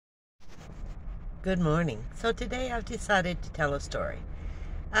Good morning. So today I've decided to tell a story.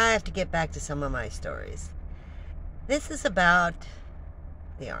 I have to get back to some of my stories. This is about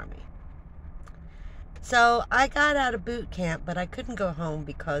the Army. So I got out of boot camp, but I couldn't go home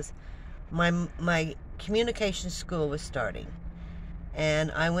because my communication school was starting.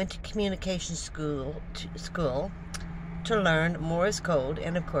 And I went to communication school to learn Morse code.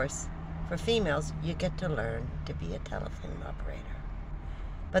 And of course, for females, you get to learn to be a telephone operator.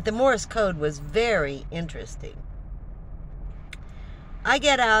 But the Morse code was very interesting. I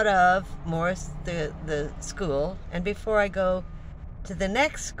get out of Morse, the school, and before I go to the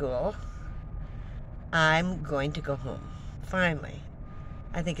next school, I'm going to go home. Finally.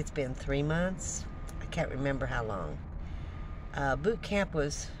 I think it's been 3 months. I can't remember how long. Boot camp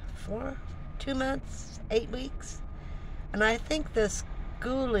was 2 months, 8 weeks. And I think the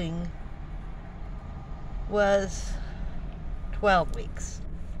schooling was 12 weeks.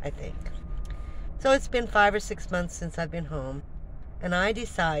 I think. So it's been 5 or 6 months since I've been home, and I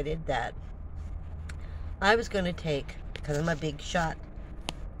decided that I was going to take, because I'm a big shot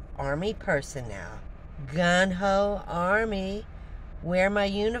Army person now, gun-ho Army, wear my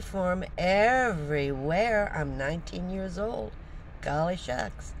uniform everywhere. I'm 19 years old. Golly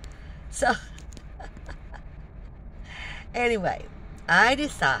shucks. So, anyway, I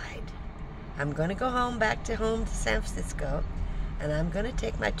decide I'm going to go back to San Francisco, and I'm going to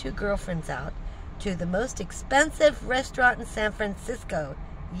take my 2 girlfriends out to the most expensive restaurant in San Francisco.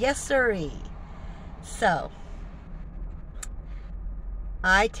 Yes, sirree. So,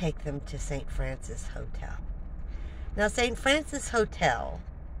 I take them to St. Francis Hotel. Now, St. Francis Hotel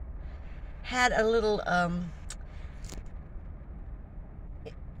had a little, on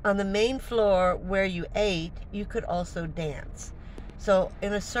the main floor where you ate, you could also dance. So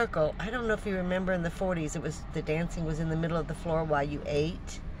in a circle, I don't know if you remember in the 40s, the dancing was in the middle of the floor while you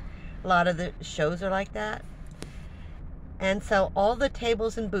ate. A lot of the shows are like that. And so all the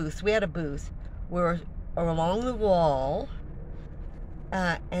tables and booths, we had a booth, were along the wall.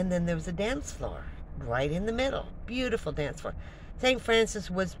 And then there was a dance floor right in the middle. Beautiful dance floor. St. Francis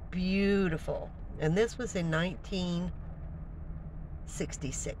was beautiful. And this was in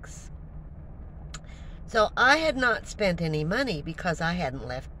 1966. So I had not spent any money because I hadn't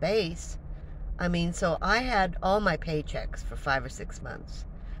left base. So I had all my paychecks for 5 or 6 months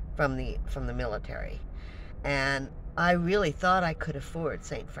from the military. And I really thought I could afford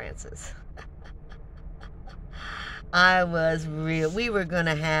St. Francis. We were going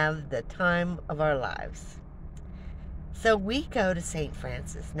to have the time of our lives. So we go to St.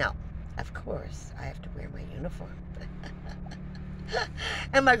 Francis. Now, of course, I have to wear my uniform.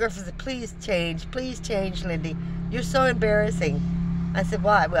 And my girlfriend said, please change, Lindy. You're so embarrassing. I said,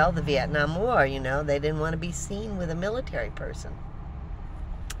 why? Well, the Vietnam War, they didn't want to be seen with a military person.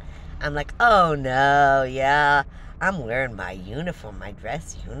 I'm like, oh no, yeah, I'm wearing my uniform, my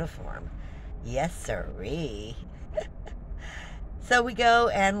dress uniform. Yes, sirree. So we go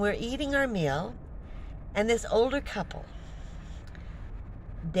and we're eating our meal, and this older couple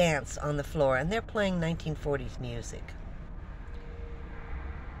dance on the floor, and they're playing 1940s music.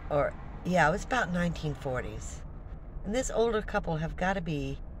 It was about 1940s. And this older couple have got to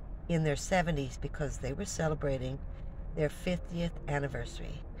be in their 70s because they were celebrating their 50th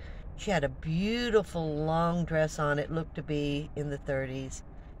anniversary. She had a beautiful long dress on. It looked to be in the 30s. It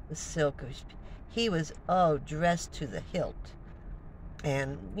was silk. He was, dressed to the hilt.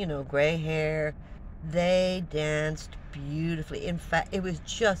 And, gray hair. They danced beautifully. In fact, it was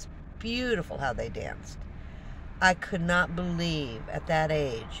just beautiful how they danced. I could not believe at that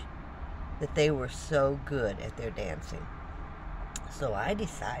age that they were so good at their dancing. So I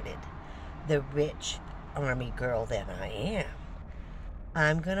decided, the rich Army girl that I am,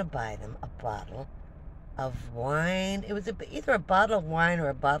 I'm going to buy them a bottle of wine. It was either a bottle of wine or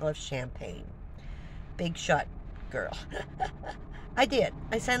a bottle of champagne. Big shot girl. I did.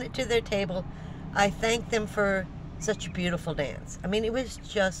 I sent it to their table. I thanked them for such a beautiful dance. It was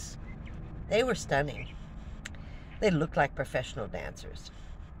just, they were stunning. They looked like professional dancers.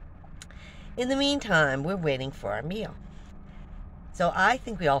 In the meantime, we're waiting for our meal. So I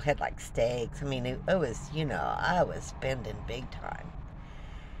think we all had like steaks. It was, I was spending big time.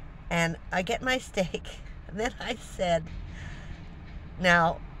 And I get my steak, and then I said,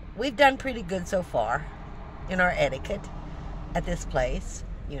 now, we've done pretty good so far in our etiquette at this place,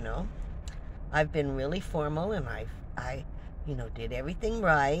 I've been really formal, and I did everything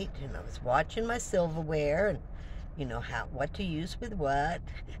right, and I was watching my silverware, and what to use with what.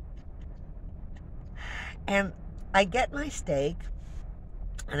 And I get my steak,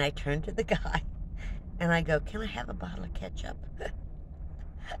 and I turn to the guy, and I go, can I have a bottle of ketchup?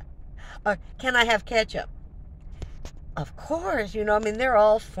 Or, can I have ketchup? Of course, I mean, they're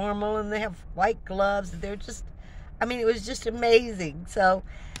all formal and they have white gloves. They're just, I mean, it was just amazing. So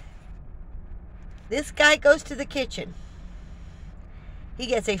this guy goes to the kitchen. He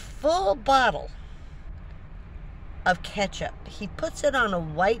gets a full bottle of ketchup. He puts it on a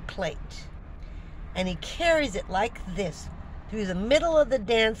white plate and he carries it like this through the middle of the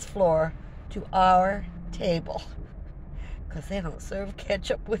dance floor to our table, because they don't serve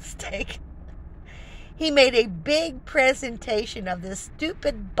ketchup with steak. He made a big presentation of this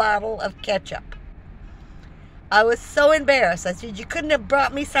stupid bottle of ketchup. I was so embarrassed. I said, you couldn't have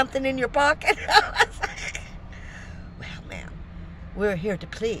brought me something in your pocket? I was like, well, ma'am, we're here to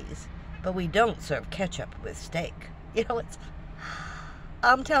please, but we don't serve ketchup with steak.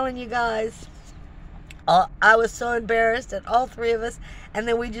 I'm telling you guys, I was so embarrassed, and all three of us, and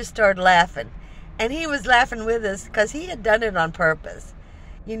then we just started laughing. And he was laughing with us because he had done it on purpose.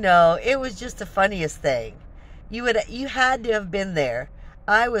 It was just the funniest thing. You had to have been there.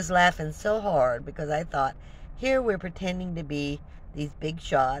 I was laughing so hard because I thought, here we're pretending to be these big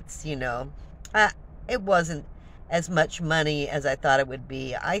shots, It wasn't as much money as I thought it would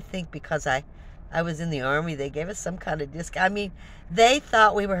be. I think because I was in the Army, they gave us some kind of discount. I mean, they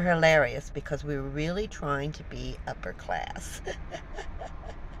thought we were hilarious because we were really trying to be upper class.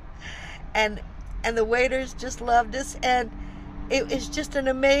 And the waiters just loved us, and it was just an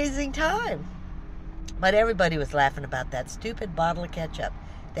amazing time. But everybody was laughing about that stupid bottle of ketchup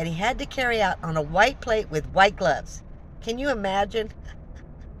that he had to carry out on a white plate with white gloves. Can you imagine?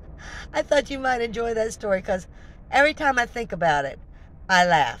 I thought you might enjoy that story because every time I think about it, I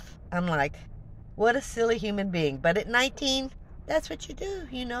laugh. I'm like, what a silly human being. But at 19, that's what you do,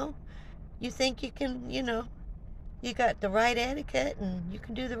 You think you can, you got the right etiquette and you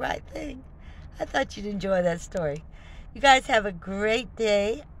can do the right thing. I thought you'd enjoy that story. You guys have a great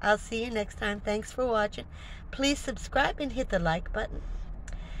day. I'll see you next time. Thanks for watching. Please subscribe and hit the like button.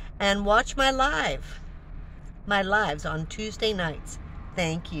 And watch my lives on Tuesday nights.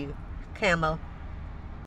 Thank you. Camo.